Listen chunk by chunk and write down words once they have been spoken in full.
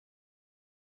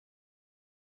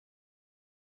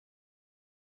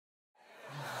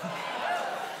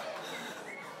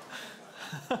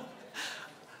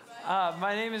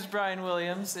My name is Brian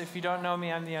Williams. If you don't know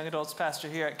me, I'm the young adults pastor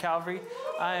here at Calvary.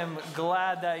 I am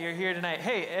glad that you're here tonight.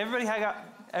 Hey, everybody,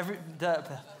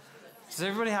 does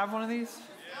everybody have one of these?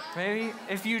 Maybe?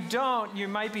 If you don't, you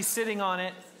might be sitting on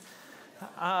it.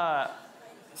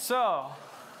 So,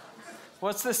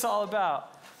 what's this all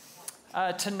about?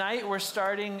 Tonight, we're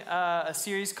starting a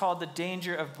series called The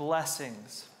Danger of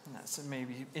Blessings. And that's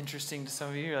maybe interesting to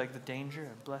some of you. You're like, the danger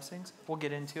of blessings? We'll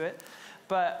get into it.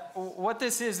 But what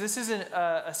this is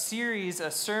a series, a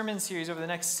sermon series over the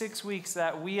next 6 weeks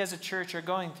that we as a church are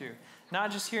going through.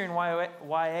 Not just here in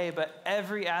YA, but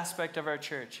every aspect of our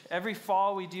church. Every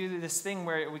fall we do this thing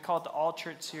where we call it the All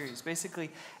Church Series. Basically,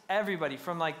 everybody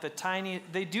from like the tiny,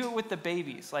 they do it with the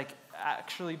babies, like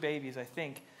actually babies, I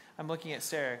think. I'm looking at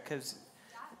Sarah because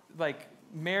like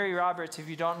Mary Roberts, if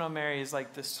you don't know Mary, is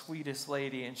like the sweetest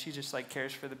lady, and she just like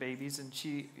cares for the babies, and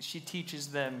she teaches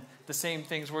them the same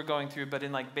things we're going through, but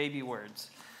in like baby words.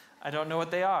 I don't know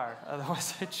what they are,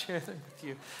 otherwise I'd share them with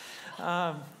you.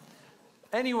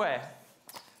 Anyway,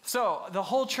 so the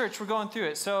whole church, we're going through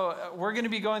it. So we're going to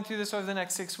be going through this over the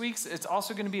next 6 weeks. It's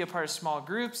also going to be a part of small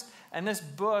groups, and this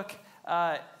book,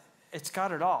 it's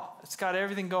got it all. It's got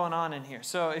everything going on in here.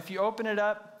 So if you open it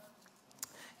up,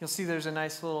 you'll see there's a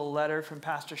nice little letter from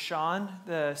Pastor Sean,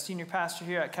 the senior pastor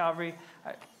here at Calvary.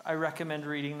 I recommend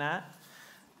reading that.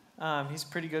 He's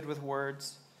pretty good with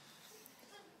words.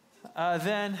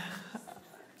 Then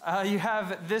you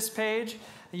have this page.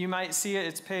 You might see it.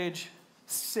 It's page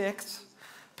 6.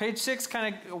 Page 6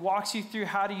 kind of walks you through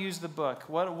how to use the book,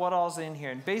 what all's in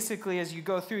here. And basically, as you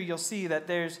go through, you'll see that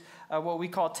there's what we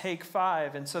call Take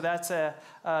 5. And so that's a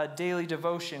daily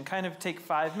devotion. Kind of take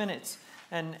 5 minutes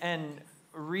and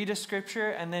read a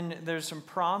scripture, and then there's some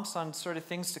prompts on sort of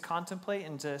things to contemplate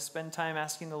and to spend time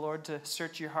asking the Lord to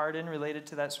search your heart in related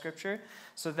to that scripture.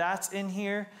 So that's in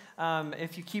here.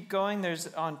 If you keep going,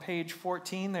 there's on page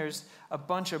 14, there's a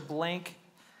bunch of blank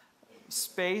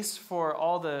space for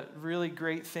all the really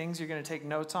great things you're going to take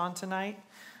notes on tonight,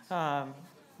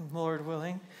 Lord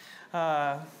willing.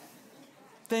 Then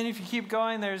if you keep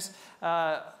going, there's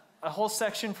a whole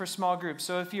section for small groups.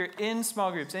 So if you're in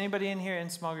small groups, anybody in here in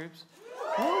small groups?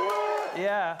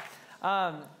 Yeah.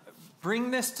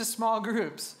 Bring this to small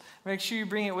groups. Make sure you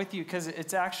bring it with you because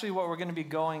it's actually what we're going to be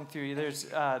going through. There's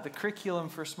the curriculum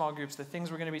for small groups, the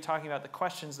things we're going to be talking about, the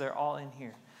questions, they're all in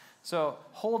here. So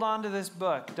hold on to this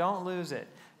book. Don't lose it.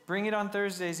 Bring it on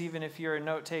Thursdays even if you're a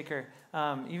note taker.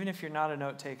 Even if you're not a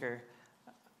note taker,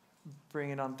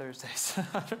 bring it on Thursdays.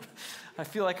 I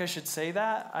feel like I should say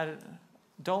that.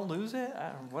 Don't lose it?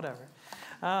 Whatever.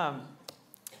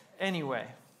 Anyway.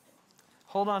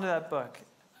 Hold on to that book.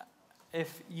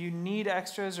 If you need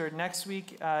extras, or next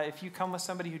week, if you come with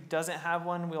somebody who doesn't have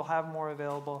one, we'll have more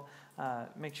available.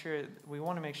 We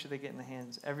want to make sure they get in the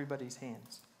hands, everybody's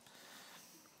hands.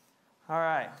 All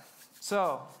right.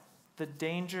 So, the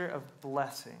danger of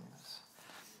blessings.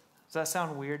 Does that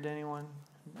sound weird to anyone?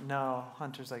 No.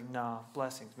 Hunter's like, no.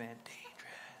 Blessings, man.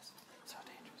 Dangerous. So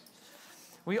dangerous.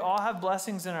 We all have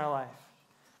blessings in our life.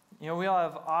 You know, we all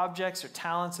have objects or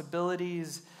talents,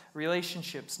 abilities,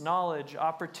 relationships, knowledge,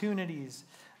 opportunities.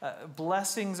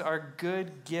 Blessings are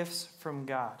good gifts from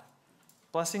God.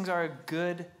 Blessings are a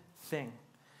good thing.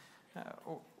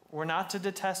 We're not to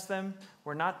detest them.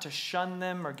 We're not to shun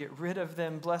them or get rid of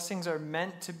them. Blessings are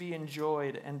meant to be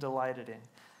enjoyed and delighted in.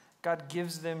 God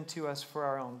gives them to us for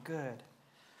our own good.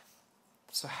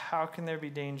 So how can there be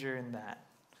danger in that?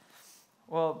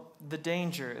 Well, the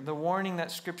danger, the warning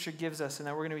that Scripture gives us and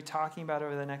that we're going to be talking about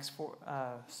over the next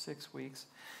 6 weeks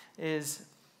is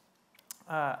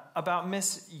about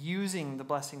misusing the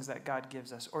blessings that God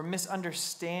gives us or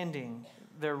misunderstanding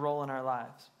their role in our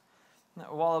lives.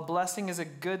 While a blessing is a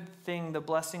good thing, the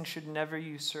blessing should never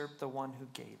usurp the one who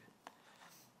gave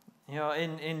it. You know,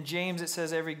 in James it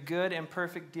says every good and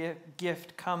perfect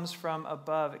gift comes from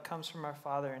above. It comes from our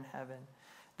Father in heaven.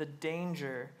 The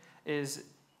danger is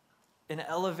in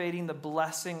elevating the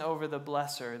blessing over the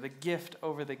blesser, the gift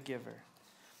over the giver.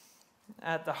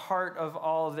 At the heart of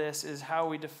all this is how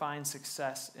we define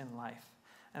success in life.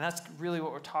 And that's really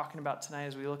what we're talking about tonight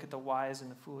as we look at the wise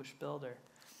and the foolish builder.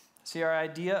 See, our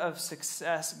idea of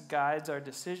success guides our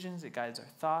decisions, it guides our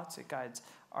thoughts, it guides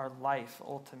our life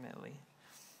ultimately.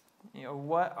 You know,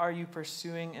 what are you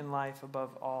pursuing in life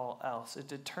above all else? It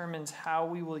determines how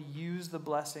we will use the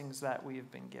blessings that we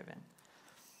have been given.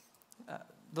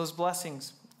 Those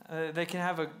blessings, they can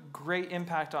have a great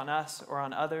impact on us or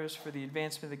on others for the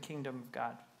advancement of the kingdom of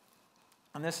God.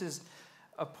 And this is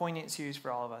a poignant series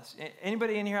for all of us.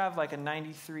 Anybody in here have like a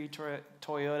 93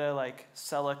 Toyota like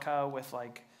Celica with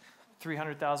like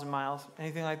 300,000 miles?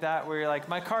 Anything like that where you're like,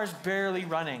 my car's barely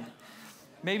running.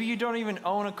 Maybe you don't even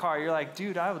own a car. You're like,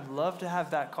 dude, I would love to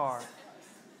have that car.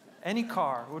 Any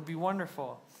car would be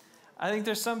wonderful. I think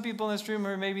there's some people in this room who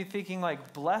are maybe thinking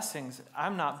like blessings.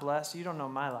 I'm not blessed. You don't know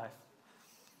my life.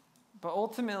 But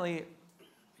ultimately,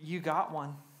 you got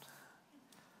one.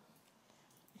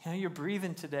 You know, you're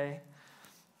breathing today.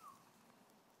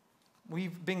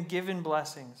 We've been given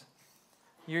blessings.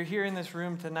 You're here in this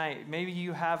room tonight. Maybe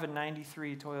you have a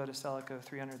 93 Toyota Celica,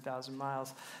 300,000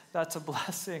 miles. That's a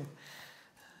blessing.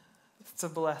 It's a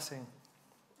blessing.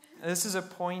 This is a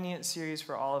poignant series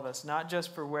for all of us, not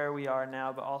just for where we are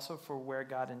now, but also for where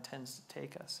God intends to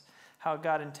take us, how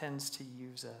God intends to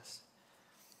use us.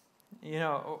 You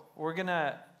know, we're going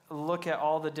to look at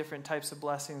all the different types of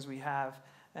blessings we have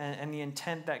and the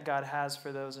intent that God has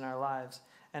for those in our lives.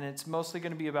 And it's mostly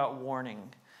going to be about warning,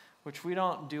 which we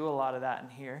don't do a lot of that in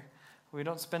here. We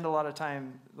don't spend a lot of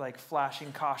time like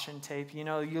flashing caution tape. You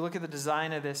know, you look at the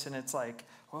design of this and it's like,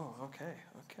 oh, okay.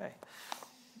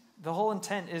 The whole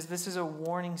intent is this is a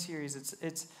warning series.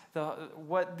 It's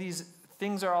what these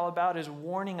things are all about is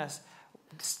warning us,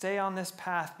 stay on this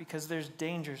path because there's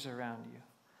dangers around you.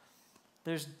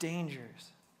 There's dangers.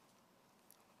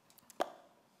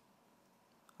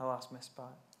 I lost my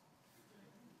spot.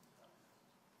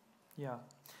 Yeah.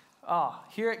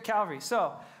 Here at Calvary.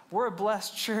 So we're a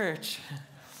blessed church.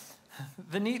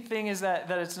 The neat thing is that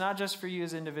it's not just for you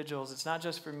as individuals. It's not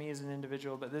just for me as an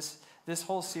individual, but this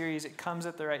whole series, it comes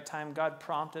at the right time. God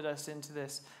prompted us into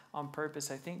this on purpose,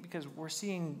 I think, because we're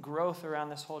seeing growth around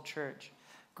this whole church.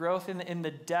 Growth in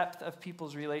the depth of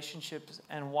people's relationships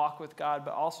and walk with God,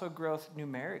 but also growth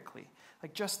numerically.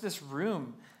 Like just this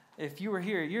room, if you were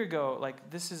here a year ago, like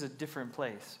this is a different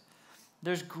place.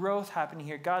 There's growth happening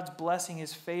here. God's blessing,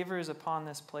 his favor is upon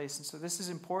this place. And so this is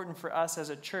important for us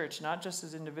as a church, not just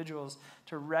as individuals,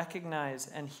 to recognize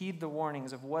and heed the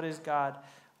warnings of what is God,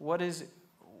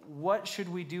 what should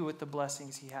we do with the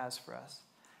blessings he has for us?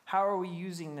 How are we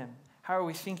using them? How are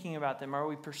we thinking about them? Are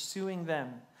we pursuing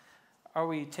them? Are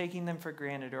we taking them for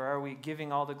granted, or are we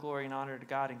giving all the glory and honor to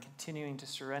God and continuing to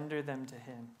surrender them to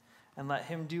him and let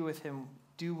him do with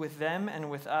them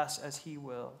and with us as he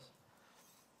wills?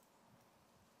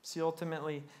 See,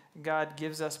 ultimately, God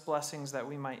gives us blessings that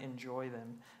we might enjoy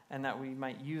them and that we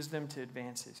might use them to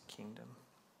advance his kingdom.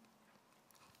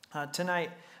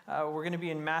 Tonight, we're going to be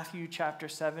in Matthew chapter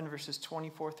 7, verses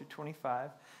 24 through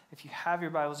 25. If you have your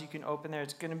Bibles, you can open there.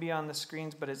 It's going to be on the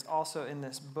screens, but it's also in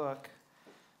this book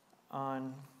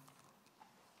on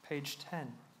page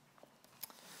 10.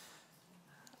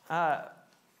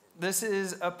 This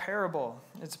is a parable.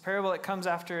 It's a parable that comes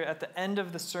at the end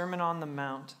of the Sermon on the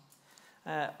Mount.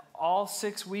 All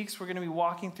 6 weeks, we're going to be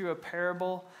walking through a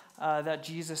parable that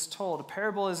Jesus told. A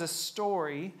parable is a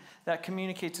story that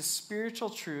communicates a spiritual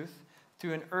truth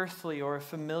through an earthly or a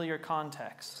familiar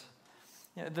context.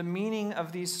 You know, the meaning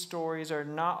of these stories are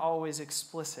not always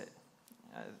explicit.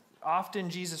 Often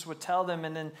Jesus would tell them,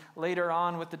 and then later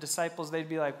on with the disciples, they'd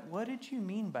be like, what did you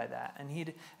mean by that? And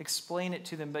he'd explain it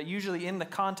to them. But usually in the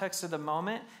context of the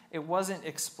moment, it wasn't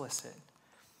explicit.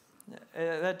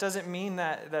 That doesn't mean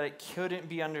that it couldn't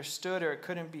be understood or it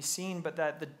couldn't be seen, but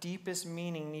that the deepest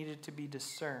meaning needed to be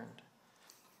discerned.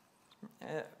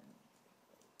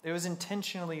 It was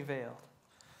intentionally veiled.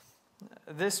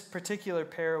 This particular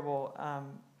parable,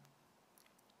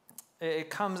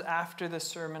 it comes after the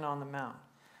Sermon on the Mount.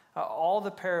 All the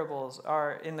parables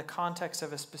are in the context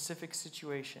of a specific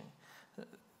situation,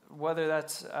 whether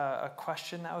that's a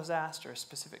question that was asked or a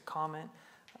specific comment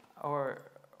or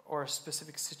a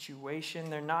specific situation.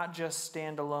 They're not just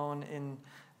standalone in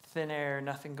thin air,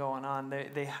 nothing going on.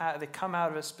 They come out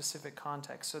of a specific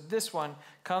context. So this one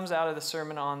comes out of the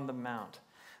Sermon on the Mount,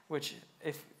 which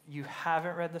if you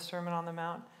haven't read the Sermon on the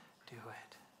Mount,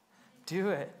 do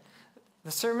it.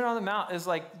 The Sermon on the Mount is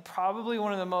like probably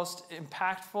one of the most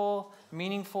impactful,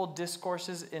 meaningful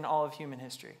discourses in all of human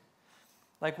history.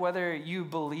 Like whether you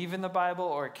believe in the Bible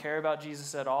or care about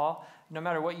Jesus at all, no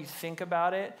matter what you think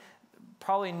about it,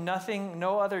 probably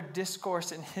no other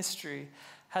discourse in history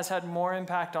has had more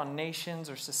impact on nations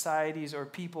or societies or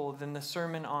people than the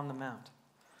Sermon on the Mount.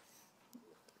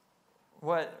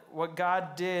 What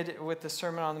God did with the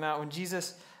Sermon on the Mount,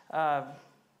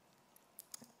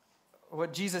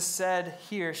 what Jesus said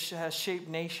here has shaped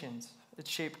nations. It's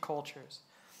shaped cultures.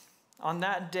 On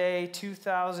that day,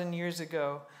 2,000 years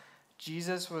ago,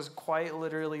 Jesus was quite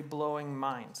literally blowing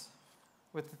minds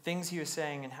with the things he was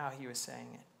saying and how he was saying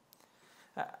it.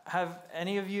 Have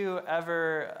any of you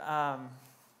ever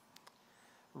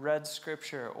read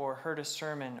scripture or heard a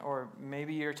sermon, or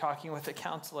maybe you're talking with a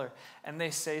counselor and they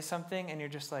say something and you're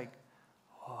just like,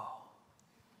 whoa.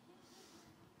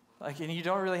 And you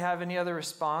don't really have any other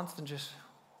response than just,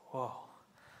 whoa.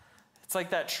 It's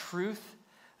like that truth,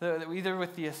 either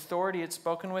with the authority it's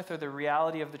spoken with or the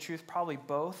reality of the truth, probably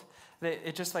both, that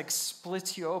it just like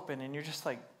splits you open and you're just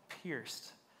like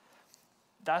pierced.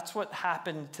 That's what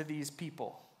happened to these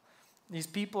people. These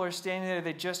people are standing there,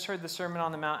 they just heard the Sermon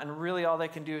on the Mount, and really all they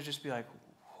can do is just be like,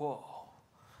 whoa,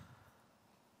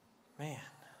 man.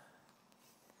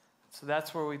 So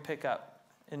that's where we pick up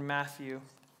in Matthew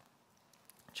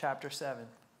chapter 7.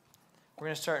 We're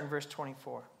going to start in verse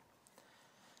 24.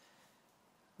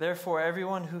 Therefore,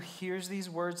 everyone who hears these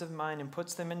words of mine and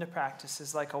puts them into practice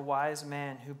is like a wise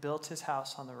man who built his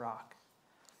house on the rock.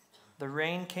 The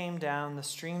rain came down, the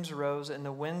streams rose, and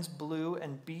the winds blew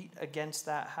and beat against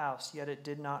that house, yet it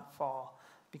did not fall,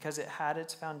 because it had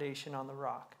its foundation on the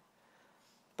rock.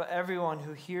 But everyone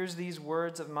who hears these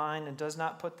words of mine and does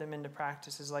not put them into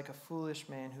practice is like a foolish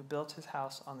man who built his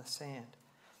house on the sand.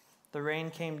 The rain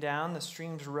came down, the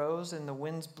streams rose, and the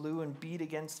winds blew and beat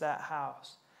against that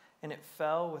house, and it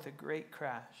fell with a great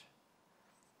crash.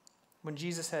 When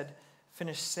Jesus had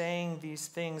finished saying these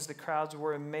things, the crowds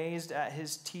were amazed at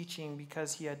his teaching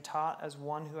because he had taught as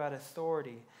one who had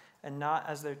authority and not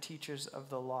as their teachers of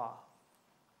the law.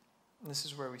 And this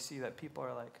is where we see that people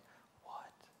are like,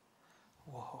 what?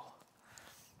 Whoa.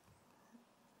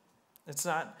 It's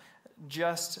not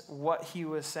just what he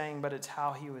was saying, but it's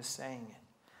how he was saying it.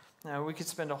 Now, we could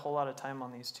spend a whole lot of time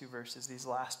on these two verses, these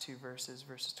last two verses,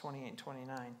 verses 28 and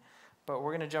 29. But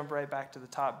we're going to jump right back to the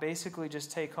top. Basically,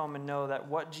 just take home and know that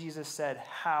what Jesus said,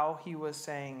 how he was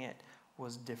saying it,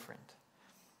 was different.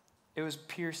 It was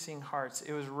piercing hearts.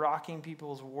 It was rocking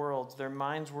people's worlds. Their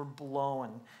minds were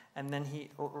blown. And then he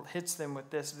hits them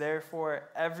with this. Therefore,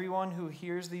 everyone who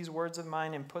hears these words of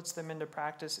mine and puts them into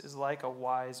practice is like a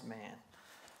wise man.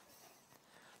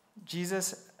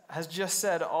 Jesus has just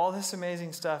said all this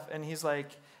amazing stuff, and he's like,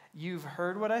 you've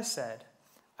heard what I said.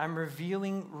 I'm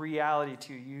revealing reality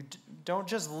to you. You don't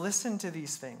just listen to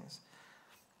these things,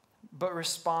 but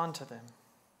respond to them.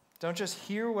 Don't just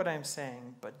hear what I'm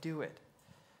saying, but do it.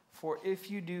 For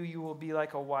if you do, you will be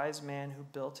like a wise man who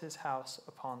built his house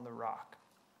upon the rock.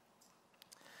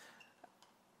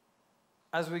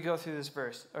 As we go through this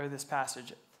verse, or this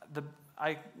passage,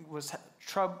 I was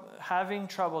having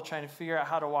trouble trying to figure out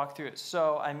how to walk through it,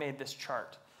 so I made this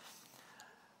chart.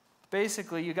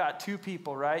 Basically, you got two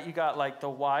people, right? You got like the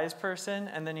wise person,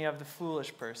 and then you have the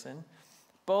foolish person.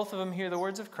 Both of them hear the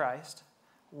words of Christ.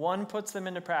 One puts them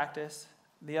into practice.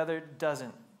 The other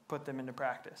doesn't put them into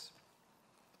practice.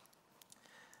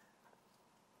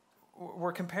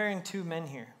 We're comparing two men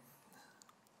here.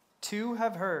 Two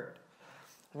have heard.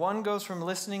 One goes from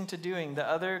listening to doing. The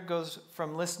other goes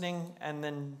from listening and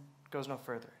then goes no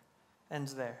further.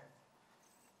 Ends there.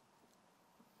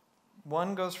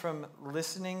 One goes from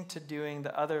listening to doing,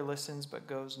 the other listens but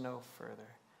goes no further.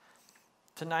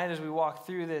 Tonight as we walk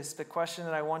through this, the question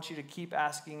that I want you to keep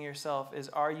asking yourself is,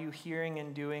 are you hearing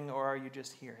and doing, or are you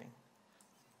just hearing?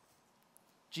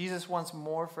 Jesus wants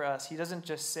more for us. He doesn't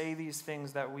just say these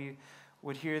things that we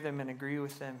would hear them and agree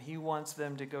with them. He wants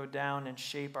them to go down and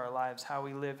shape our lives, how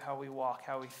we live, how we walk,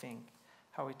 how we think,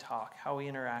 how we talk, how we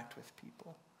interact with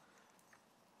people.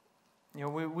 You know,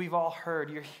 we've all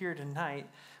heard, you're here tonight.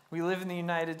 We live in the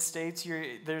United States.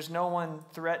 There's no one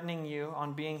threatening you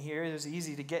on being here. It was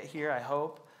easy to get here, I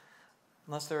hope.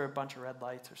 Unless there were a bunch of red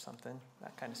lights or something.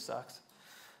 That kind of sucks.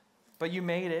 But you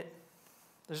made it.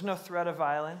 There's no threat of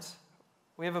violence.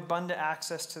 We have abundant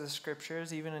access to the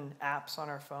scriptures, even in apps on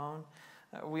our phone.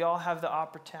 We all have the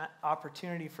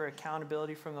opportunity for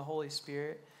accountability from the Holy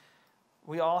Spirit.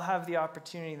 We all have the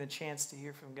opportunity and the chance to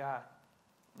hear from God.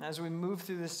 And as we move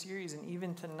through this series, and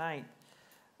even tonight,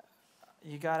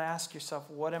 you got to ask yourself,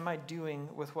 what am I doing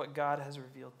with what God has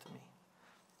revealed to me?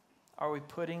 Are we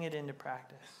putting it into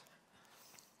practice?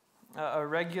 A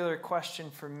regular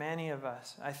question for many of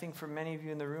us, I think for many of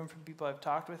you in the room, from people I've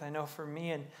talked with, I know for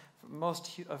me and for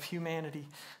most of humanity,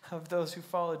 of those who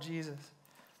follow Jesus,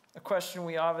 a question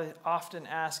we often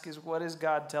ask is, what is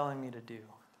God telling me to do?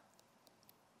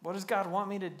 What does God want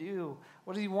me to do?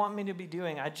 What does he want me to be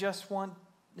doing? I just want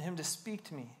him to speak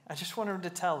to me. I just want him to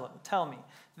tell me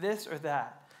this or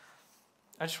that.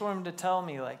 I just want him to tell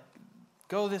me, like,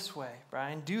 go this way,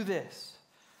 Brian, do this.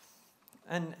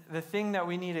 And the thing that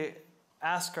we need to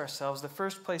ask ourselves, the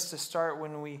first place to start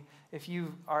if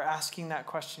you are asking that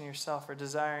question yourself or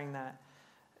desiring that,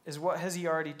 is what has he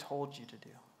already told you to do?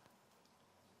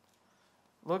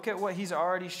 Look at what he's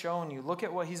already shown you. Look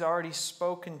at what he's already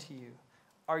spoken to you.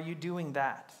 Are you doing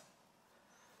that?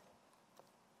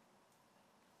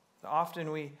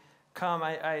 Often we come,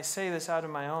 I say this out of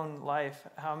my own life,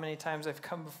 how many times I've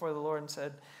come before the Lord and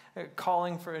said,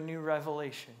 calling for a new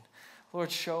revelation,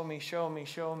 Lord, show me, show me,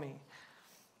 show me.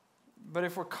 But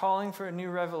if we're calling for a new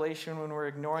revelation when we're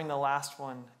ignoring the last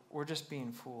one, we're just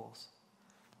being fools.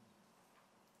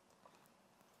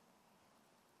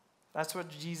 That's what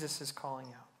Jesus is calling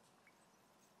out.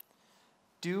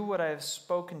 Do what I have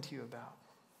spoken to you about.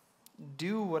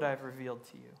 Do what I've revealed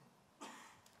to you.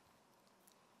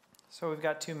 So we've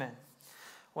got two men.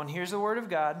 One hears the word of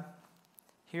God,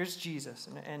 hears Jesus,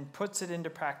 and puts it into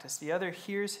practice. The other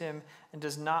hears him and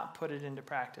does not put it into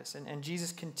practice. And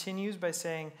Jesus continues by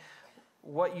saying,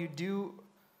 what you do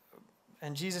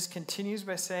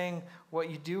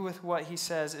with what he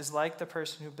says is like the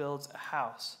person who builds a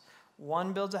house.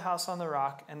 One builds a house on the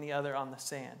rock and the other on the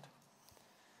sand.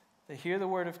 They hear the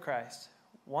word of Christ.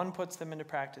 One puts them into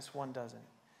practice, one doesn't.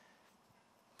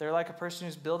 They're like a person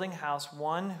who's building a house,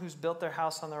 one who's built their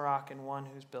house on the rock and one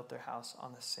who's built their house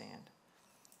on the sand.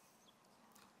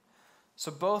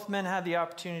 So both men had the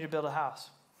opportunity to build a house.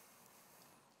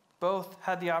 Both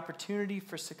had the opportunity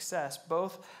for success.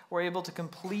 Both were able to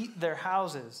complete their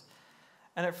houses.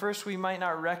 And at first we might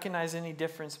not recognize any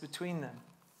difference between them.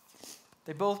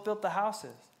 They both built the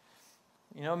houses.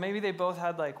 You know, maybe they both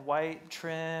had like white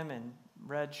trim and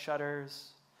red shutters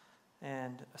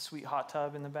and a sweet hot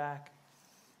tub in the back.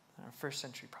 First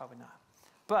century, probably not.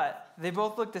 But they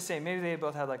both looked the same. Maybe they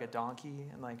both had like a donkey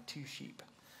and like 2 sheep.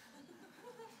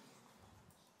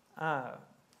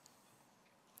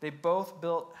 They both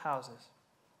built houses.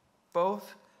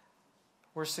 Both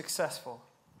were successful.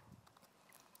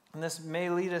 And this may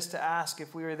lead us to ask,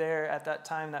 if we were there at that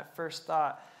time, that first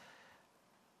thought,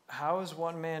 how is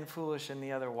one man foolish and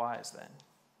the other wise then?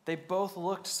 They both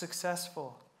looked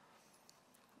successful.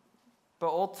 But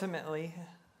ultimately,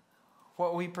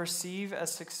 what we perceive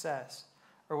as success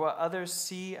or what others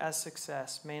see as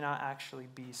success may not actually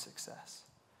be success.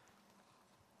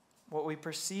 What we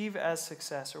perceive as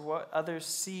success or what others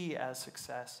see as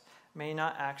success may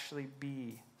not actually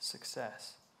be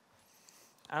success.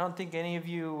 I don't think any of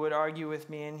you would argue with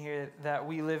me in here that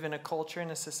we live in a culture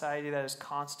and a society that is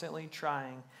constantly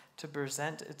trying to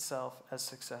present itself as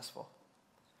successful.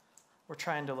 We're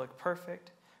trying to look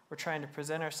perfect. We're trying to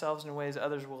present ourselves in ways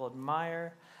others will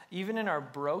admire. Even in our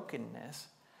brokenness,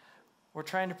 we're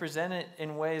trying to present it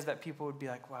in ways that people would be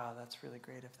like, wow, that's really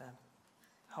great of them.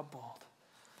 How bold.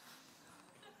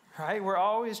 Right? We're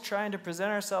always trying to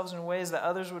present ourselves in ways that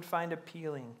others would find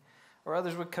appealing or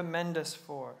others would commend us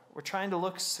for. We're trying to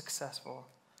look successful.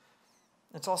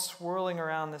 It's all swirling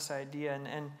around this idea,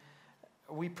 and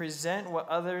we present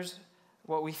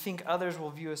what we think others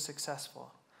will view as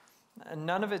successful. And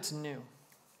none of it's new.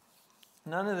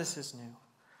 None of this is new.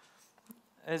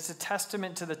 It's a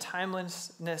testament to the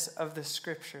timelessness of the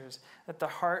scriptures that the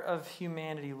heart of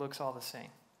humanity looks all the same.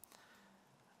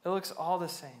 It looks all the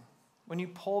same. When you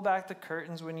pull back the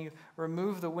curtains, when you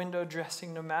remove the window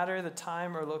dressing, no matter the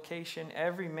time or location,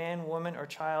 every man, woman, or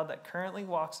child that currently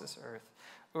walks this earth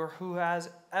or who has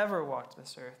ever walked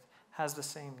this earth has the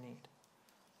same need.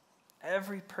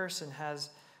 Every person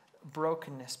has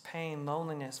brokenness, pain,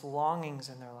 loneliness, longings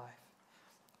in their life,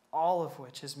 all of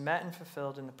which is met and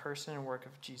fulfilled in the person and work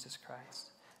of Jesus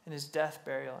Christ, in his death,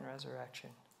 burial, and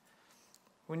resurrection.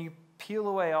 When you peel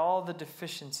away all the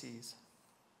deficiencies,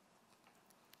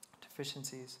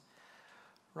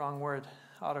 wrong word,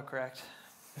 autocorrect.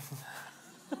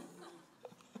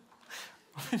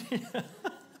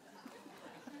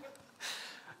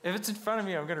 If it's in front of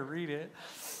me, I'm going to read it.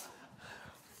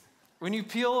 When you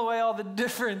peel away all the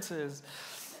differences,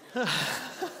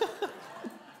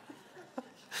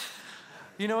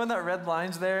 you know when that red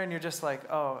line's there and you're just like,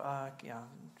 yeah,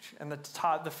 and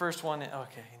the first one,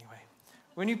 okay, anyway.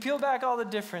 When you peel back all the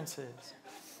differences,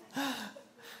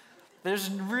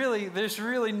 there's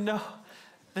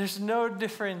no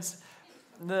difference.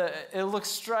 It looks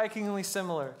strikingly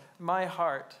similar. My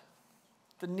heart,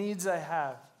 the needs I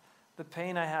have, the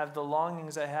pain I have, the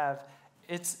longings I have,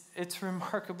 it's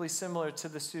remarkably similar to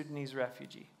the Sudanese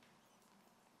refugee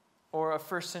or a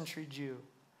first century Jew.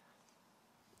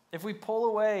 If we pull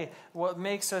away what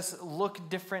makes us look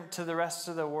different to the rest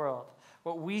of the world,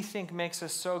 what we think makes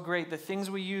us so great, the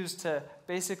things we use to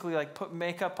basically like put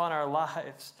makeup on our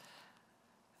lives,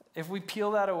 if we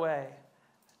peel that away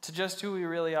to just who we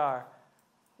really are,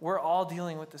 we're all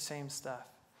dealing with the same stuff.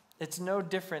 It's no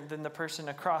different than the person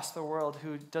across the world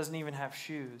who doesn't even have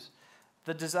shoes.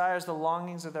 The desires, the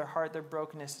longings of their heart, their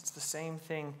brokenness, it's the same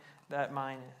thing that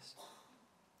mine is.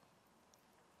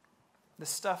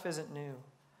 This stuff isn't new.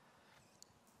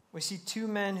 We see two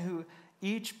men who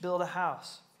each build a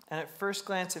house. And at first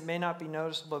glance, it may not be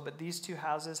noticeable, but these two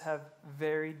houses have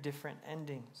very different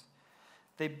endings.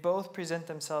 They both present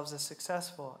themselves as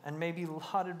successful and may be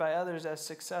lauded by others as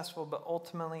successful, but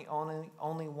ultimately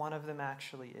only one of them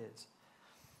actually is.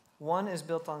 One is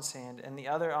built on sand and the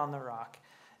other on the rock.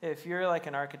 If you're like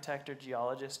an architect or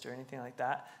geologist or anything like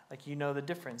that, like you know the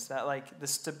difference, that like the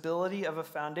stability of a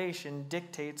foundation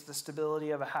dictates the stability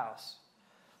of a house.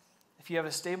 If you have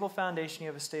a stable foundation, you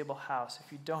have a stable house.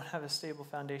 If you don't have a stable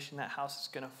foundation, that house is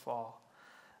going to fall.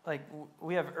 Like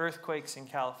we have earthquakes in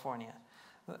California.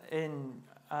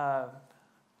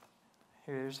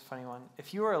 Here's a funny one.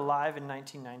 If you were alive in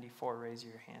 1994, raise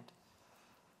your hand.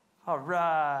 All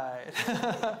right.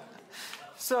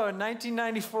 So in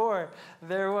 1994,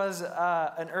 there was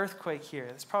an earthquake here.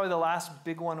 It's probably the last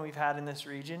big one we've had in this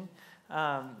region,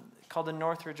 called the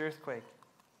Northridge earthquake.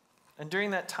 And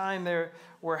during that time, there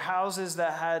were houses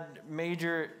that had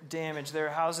major damage. There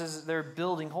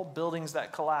were whole buildings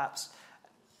that collapsed.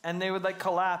 And they would like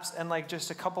collapse, and like just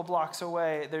a couple blocks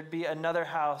away, there'd be another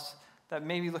house that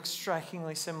maybe looked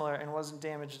strikingly similar and wasn't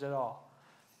damaged at all.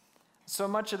 So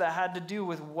much of that had to do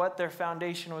with what their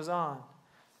foundation was on.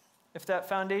 If that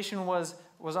foundation was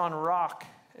on rock,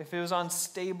 if it was on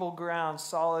stable ground,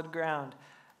 solid ground,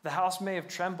 the house may have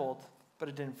trembled, but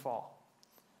it didn't fall.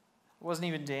 It wasn't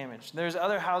even damaged. There's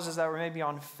other houses that were maybe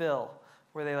on fill,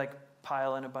 where they like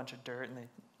pile in a bunch of dirt, and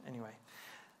anyway.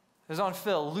 It was on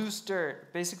fill, loose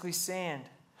dirt, basically sand.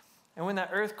 And when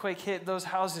that earthquake hit, those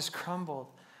houses crumbled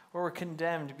or were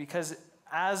condemned because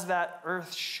as that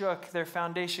earth shook, their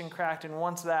foundation cracked, and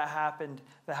once that happened,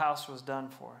 the house was done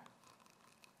for.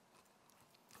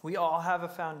 We all have a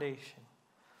foundation.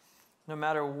 No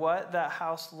matter what that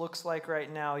house looks like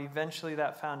right now, eventually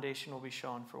that foundation will be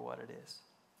shown for what it is.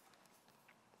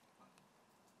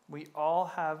 We all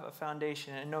have a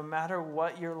foundation, and no matter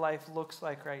what your life looks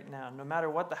like right now, no matter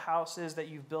what the house is that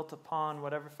you've built upon,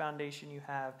 whatever foundation you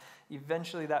have,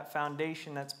 eventually that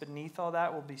foundation that's beneath all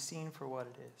that will be seen for what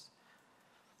it is.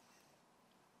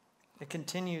 It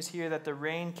continues here that the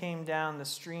rain came down, the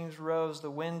streams rose,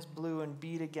 the winds blew and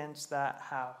beat against that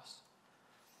house.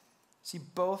 See,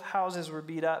 both houses were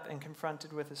beat up and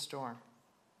confronted with a storm.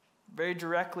 Very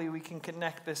directly, we can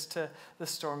connect this to the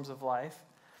storms of life.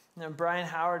 Now, Brian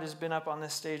Howard has been up on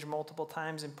this stage multiple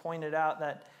times and pointed out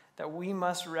that we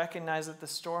must recognize that the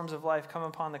storms of life come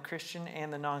upon the Christian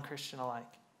and the non-Christian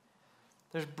alike.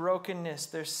 There's brokenness,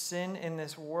 there's sin in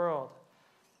this world.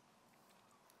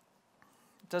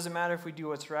 It doesn't matter if we do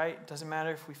what's right. It doesn't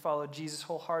matter if we follow Jesus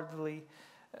wholeheartedly.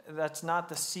 That's not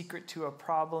the secret to a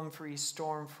problem-free,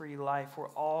 storm-free life. We're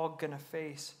all going to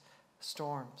face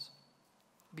storms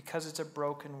because it's a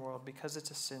broken world, because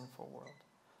it's a sinful world.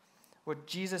 What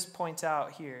Jesus points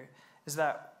out here is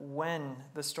that when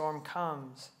the storm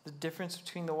comes, the difference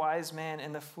between the wise man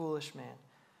and the foolish man,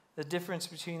 the difference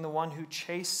between the one who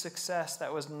chased success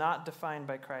that was not defined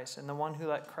by Christ and the one who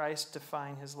let Christ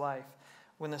define his life,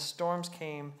 when the storms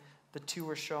came, the two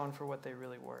were shown for what they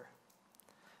really were.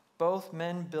 Both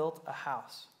men built a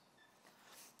house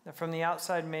that from the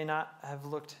outside may not have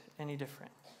looked any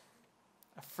different.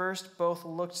 At first, both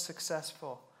looked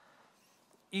successful.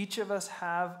 Each of us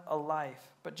have a life,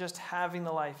 but just having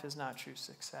the life is not true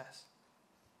success.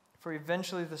 For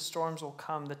eventually the storms will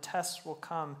come, the tests will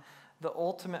come, the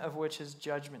ultimate of which is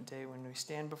Judgment Day, when we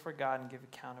stand before God and give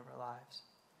account of our lives.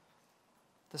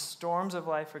 The storms of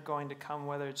life are going to come,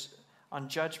 whether it's on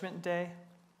Judgment Day,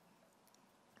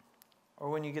 or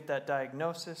when you get that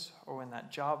diagnosis, or when that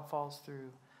job falls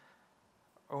through,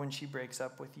 or when she breaks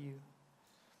up with you.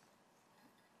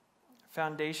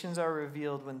 Foundations are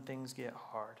revealed when things get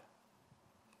hard.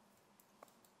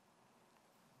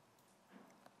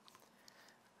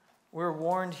 We're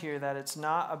warned here that it's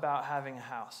not about having a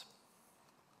house.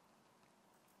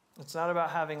 It's not about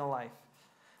having a life,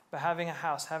 but having a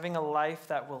house, having a life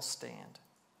that will stand.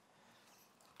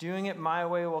 Doing it my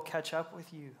way will catch up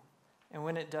with you, and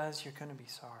when it does, you're going to be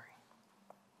sorry.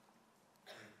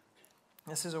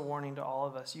 This is a warning to all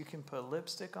of us. You can put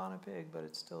lipstick on a pig, but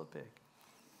it's still a pig.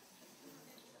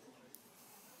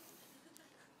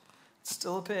 It's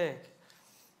still a pig.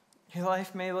 Your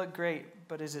life may look great,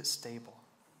 but is it stable?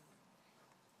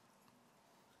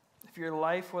 If your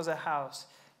life was a house,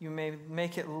 you may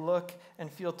make it look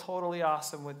and feel totally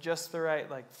awesome with just the right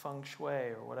like feng shui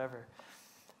or whatever.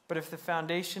 But if the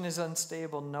foundation is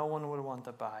unstable, no one would want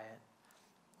to buy it.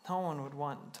 No one would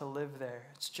want to live there.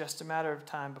 It's just a matter of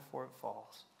time before it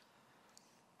falls.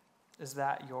 Is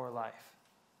that your life?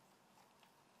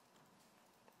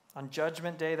 On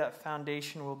Judgment Day, that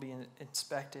foundation will be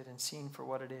inspected and seen for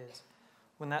what it is.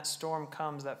 When that storm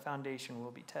comes, that foundation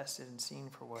will be tested and seen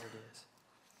for what it is.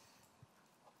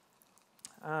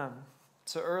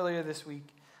 So earlier this week,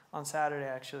 on Saturday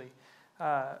actually,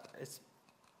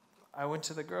 I went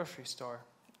to the grocery store.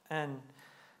 And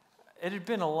it had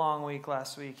been a long week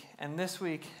last week. And this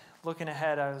week, looking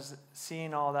ahead, I was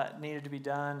seeing all that needed to be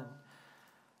done and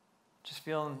just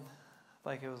feeling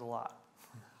like it was a lot.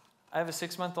 I have a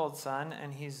 6-month-old son,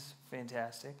 and he's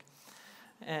fantastic.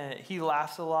 And he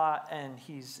laughs a lot, and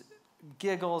he's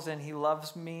giggles, and he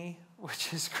loves me,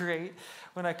 which is great.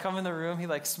 When I come in the room, he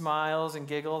like smiles and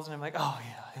giggles, and I'm like, oh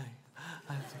yeah,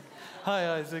 Isaac.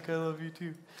 Hi Isaac, I love you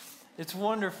too. It's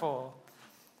wonderful.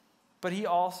 But he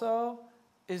also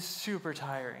is super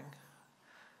tiring.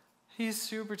 He's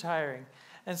super tiring.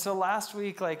 And so last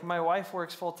week, like my wife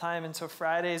works full time, and so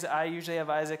Fridays I usually have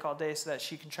Isaac all day so that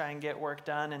she can try and get work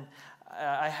done. And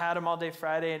I had him all day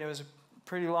Friday, and it was a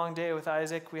pretty long day with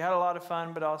Isaac. We had a lot of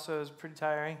fun, but also it was pretty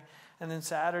tiring. And then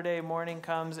Saturday morning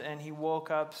comes, and he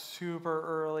woke up super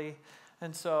early.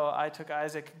 And so I took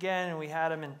Isaac again, and we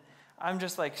had him, and I'm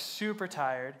just like super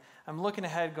tired. I'm looking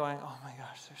ahead going, oh my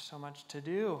gosh, there's so much to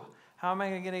do. How am I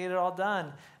going to get it all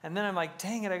done? And then I'm like,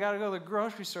 dang it, I got to go to the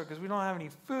grocery store because we don't have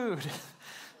any food.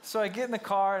 So I get in the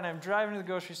car, and I'm driving to the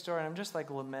grocery store, and I'm just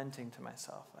like lamenting to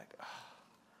myself, like,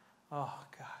 oh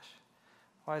gosh,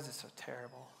 why is it so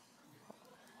terrible?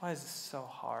 Why is this so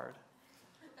hard?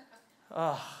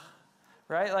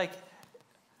 Right? Like,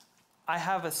 I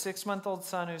have a 6-month-old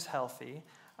son who's healthy.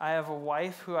 I have a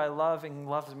wife who I love and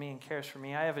loves me and cares for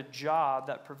me. I have a job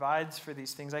that provides for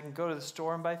these things. I can go to the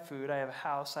store and buy food. I have a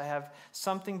house. I have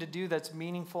something to do that's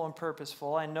meaningful and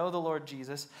purposeful. I know the Lord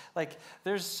Jesus. Like,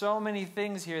 there's so many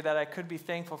things here that I could be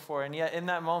thankful for. And yet, in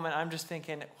that moment, I'm just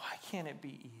thinking, why can't it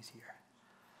be easier?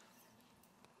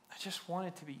 I just want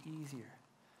it to be easier.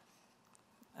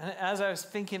 And as I was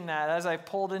thinking that, as I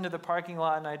pulled into the parking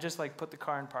lot and I just like put the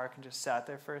car in park and just sat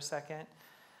there for a second,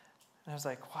 and I was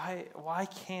like, why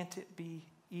can't it be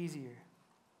easier?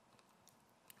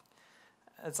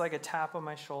 It's like a tap on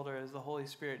my shoulder as the Holy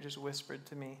Spirit just whispered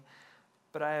to me,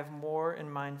 but I have more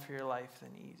in mind for your life than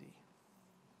easy.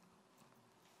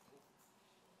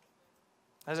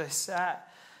 As I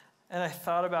sat and I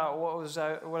thought about what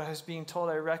I was being told,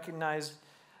 I recognized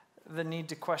the need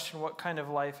to question, what kind of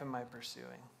life am I pursuing?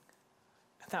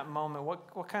 At that moment,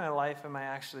 what kind of life am I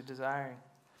actually desiring?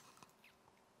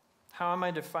 How am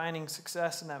I defining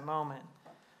success in that moment?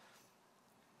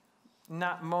 In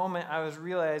that moment, I was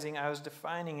realizing I was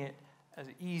defining it as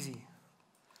easy.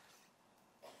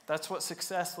 That's what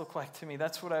success looked like to me.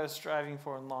 That's what I was striving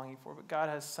for and longing for. But God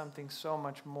has something so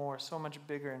much more, so much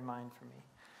bigger in mind for me.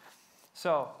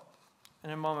 So, in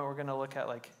a moment, we're going to look at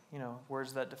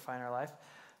words that define our life.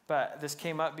 But this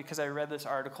came up because I read this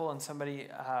article, and somebody,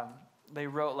 they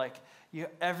wrote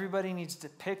everybody needs to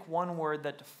pick one word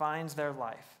that defines their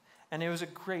life. And it was a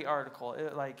great article,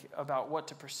 about what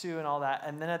to pursue and all that.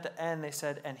 And then at the end they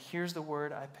said, and here's the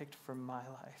word I picked for my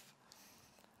life.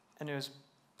 And it was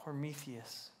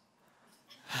Prometheus.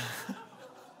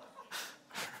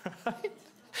 Right?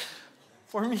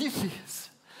 Prometheus.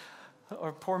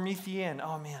 Or Promethean.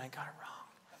 Oh man, I got it wrong.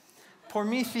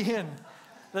 Promethean.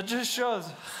 That just shows.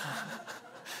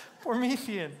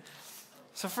 Promethean.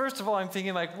 So first of all, I'm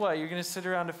thinking what? You're going to sit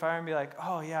around a fire and be like,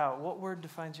 oh yeah, what word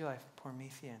defines your life?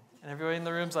 Promethean. And everybody in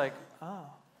the room's like, oh.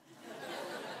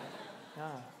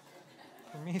 Yeah.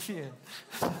 Promethean.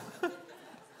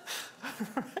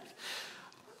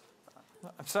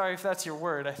 I'm sorry if that's your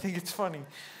word. I think it's funny.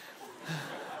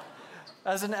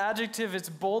 As an adjective, it's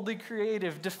boldly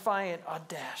creative, defiant,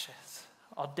 audacious.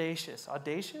 Audacious.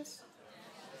 Audacious?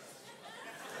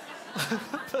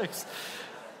 Thanks.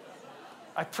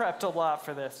 I prepped a lot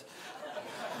for this.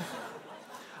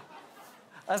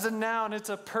 As a noun, it's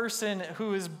a person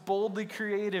who is boldly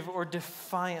creative or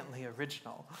defiantly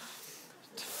original.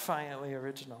 Defiantly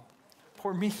original.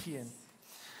 Promethean.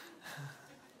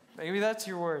 Maybe that's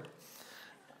your word.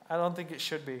 I don't think it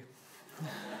should be.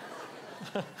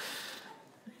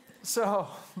 So,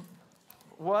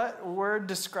 what word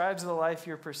describes the life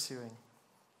you're pursuing?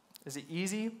 Is it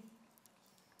easy?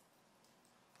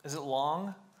 Is it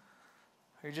long?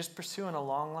 Are you just pursuing a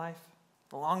long life?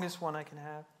 The longest one I can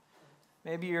have?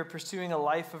 Maybe you're pursuing a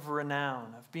life of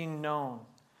renown, of being known.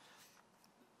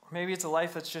 Or maybe it's a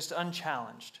life that's just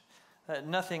unchallenged, that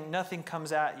nothing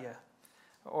comes at you.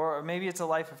 Or maybe it's a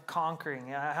life of conquering.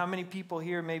 How many people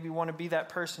here maybe want to be that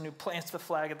person who plants the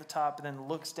flag at the top and then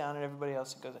looks down at everybody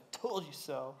else and goes, I told you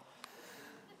so.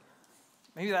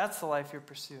 Maybe that's the life you're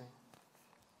pursuing.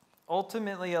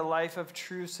 Ultimately, a life of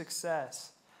true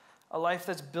success, a life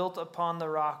that's built upon the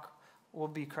rock, will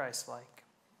be Christ-like.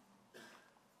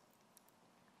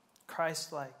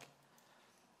 Christ-like.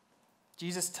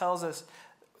 Jesus tells us,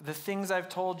 the things I've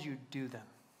told you, do them.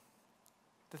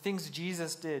 The things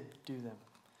Jesus did, do them.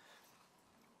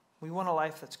 We want a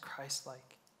life that's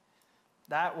Christ-like.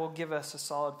 That will give us a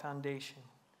solid foundation,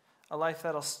 a life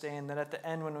that'll stand, that at the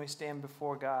end when we stand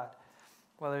before God,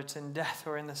 whether it's in death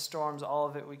or in the storms, all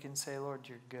of it we can say, Lord,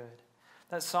 you're good.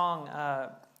 That song,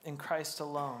 In Christ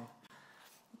Alone,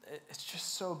 it's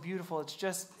just so beautiful.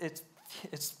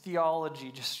 It's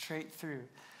theology just straight through.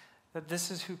 That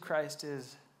this is who Christ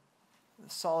is, the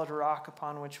solid rock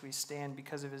upon which we stand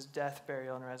because of his death,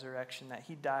 burial, and resurrection, that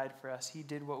he died for us. He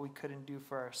did what we couldn't do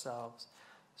for ourselves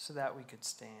so that we could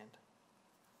stand.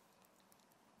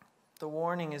 The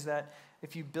warning is that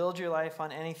if you build your life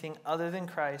on anything other than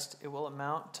Christ, it will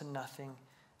amount to nothing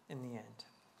in the end.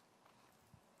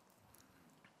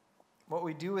 What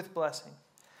we do with blessing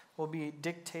will be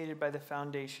dictated by the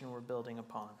foundation we're building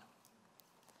upon.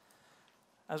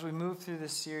 As we move through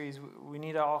this series, we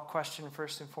need to all question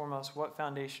first and foremost, what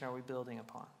foundation are we building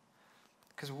upon?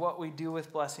 Because what we do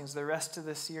with blessings, the rest of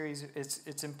the series,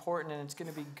 it's important and it's going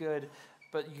to be good,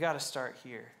 but you got to start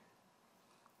here.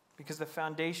 Because the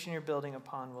foundation you're building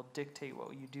upon will dictate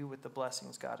what you do with the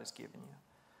blessings God has given you.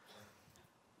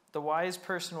 The wise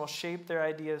person will shape their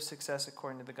idea of success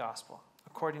according to the gospel,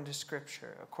 according to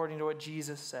Scripture, according to what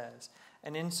Jesus says.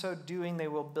 And in so doing, they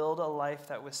will build a life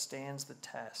that withstands the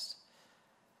test.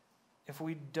 If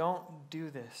we don't do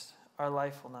this, our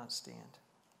life will not stand.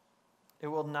 It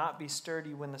will not be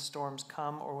sturdy when the storms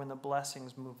come or when the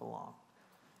blessings move along.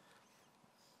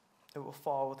 It will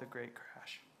fall with a great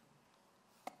crash.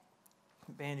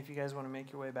 Band, if you guys want to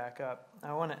make your way back up.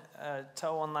 I want to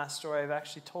tell one last story. I've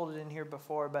actually told it in here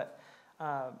before, but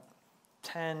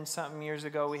 10-something years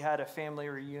ago, we had a family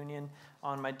reunion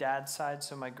on my dad's side,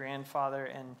 so my grandfather,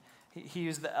 and he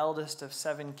was the eldest of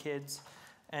 7 kids,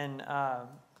 and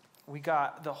we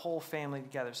got the whole family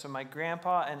together. So my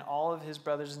grandpa and all of his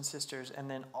brothers and sisters, and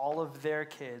then all of their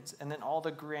kids, and then all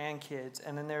the grandkids,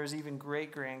 and then there was even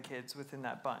great-grandkids within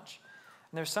that bunch.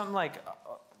 And there's something like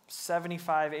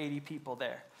 75, 80 people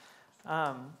there.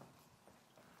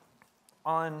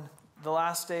 On the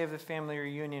last day of the family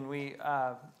reunion, we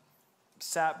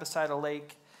sat beside a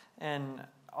lake and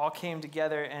all came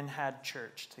together and had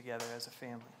church together as a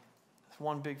family. It's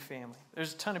one big family.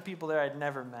 There's a ton of people there I'd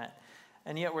never met.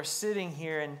 And yet we're sitting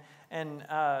here and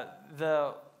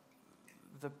the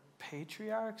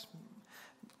patriarchs,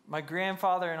 my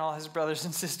grandfather and all his brothers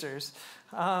and sisters,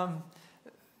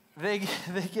 they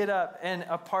get up, and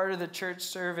a part of the church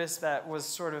service that was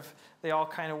sort of, they all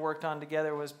kind of worked on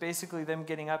together, was basically them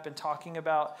getting up and talking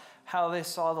about how they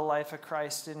saw the life of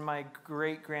Christ in my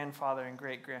great-grandfather and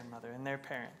great-grandmother and their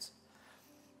parents.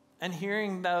 And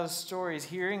hearing those stories,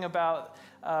 hearing about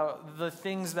the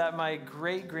things that my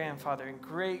great-grandfather and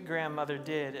great-grandmother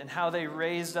did and how they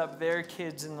raised up their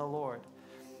kids in the Lord.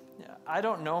 I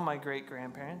don't know my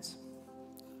great-grandparents.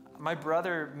 My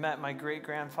brother met my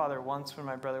great-grandfather once when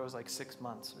my brother was like 6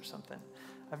 months or something.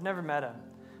 I've never met him.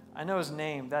 I know his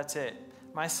name, that's it.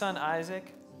 My son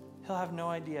Isaac, he'll have no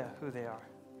idea who they are.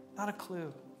 Not a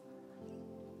clue.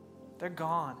 They're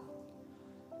gone.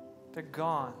 They're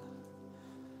gone.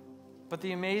 But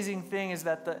the amazing thing is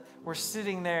that we're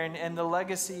sitting there, and the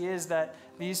legacy is that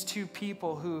these two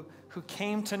people who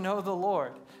came to know the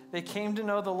Lord, they came to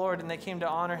know the Lord and they came to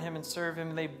honor him and serve him,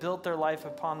 and they built their life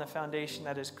upon the foundation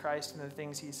that is Christ and the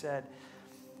things he said.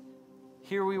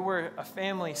 Here we were, a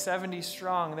family, 70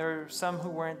 strong. There were some who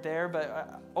weren't there,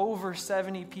 but over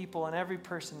 70 people, and every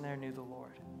person there knew the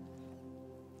Lord.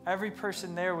 Every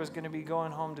person there was going to be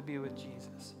going home to be with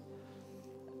Jesus.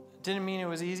 Didn't mean it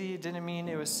was easy, it didn't mean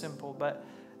it was simple, but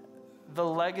the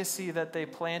legacy that they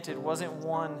planted wasn't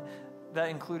one that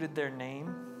included their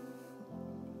name,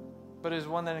 but it was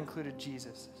one that included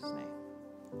Jesus'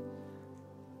 name.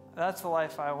 That's the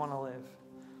life I want to live.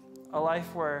 A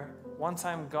life where once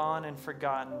I'm gone and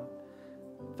forgotten,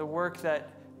 the work that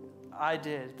I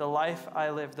did, the life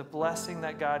I lived, the blessing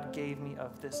that God gave me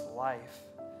of this life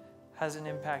has an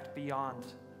impact beyond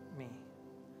me.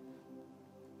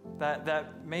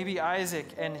 That maybe Isaac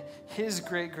and his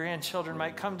great-grandchildren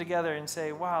might come together and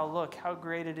say, wow, look how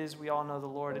great it is we all know the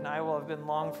Lord, and I will have been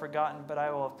long forgotten, but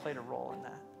I will have played a role in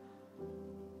that.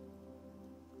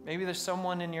 Maybe there's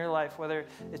someone in your life, whether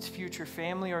it's future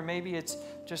family or maybe it's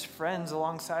just friends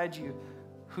alongside you,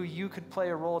 who you could play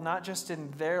a role not just in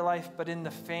their life, but in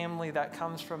the family that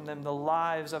comes from them, the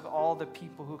lives of all the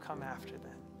people who come after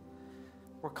them.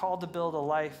 We're called to build a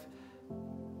life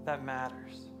that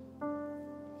matters.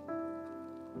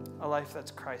 A life that's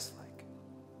Christ-like.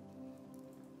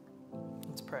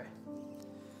 Let's pray.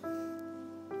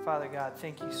 Father God,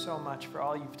 thank you so much for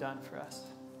all you've done for us.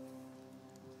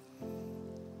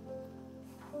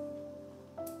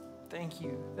 Thank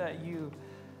you that you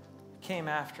came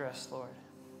after us, Lord.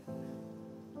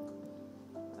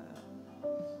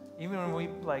 Even when we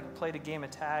like played a game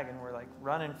of tag and we're like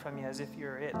running from you as if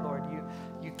you're it, Lord,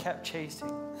 you kept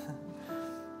chasing.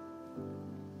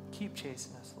 Keep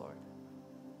chasing us, Lord.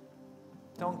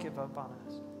 Don't give up on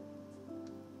us.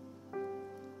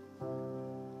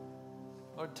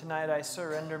 Lord, tonight I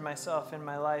surrender myself in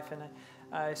my life, and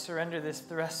I surrender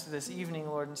the rest of this evening,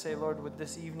 Lord, and say, Lord, would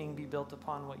this evening be built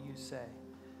upon what you say?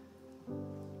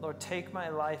 Lord, take my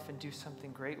life and do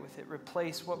something great with it.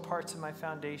 Replace what parts of my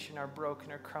foundation are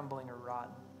broken or crumbling or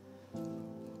rotten.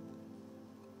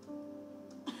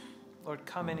 Lord,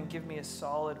 come in and give me a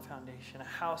solid foundation, a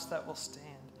house that will stand,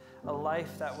 a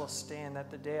life that will stand,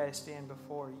 that the day I stand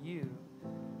before you,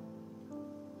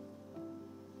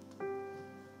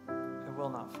 it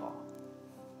will not fall.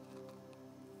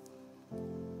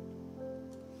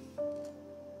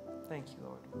 Thank you,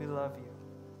 Lord. We love you.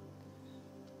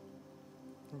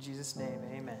 In Jesus' name,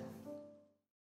 amen.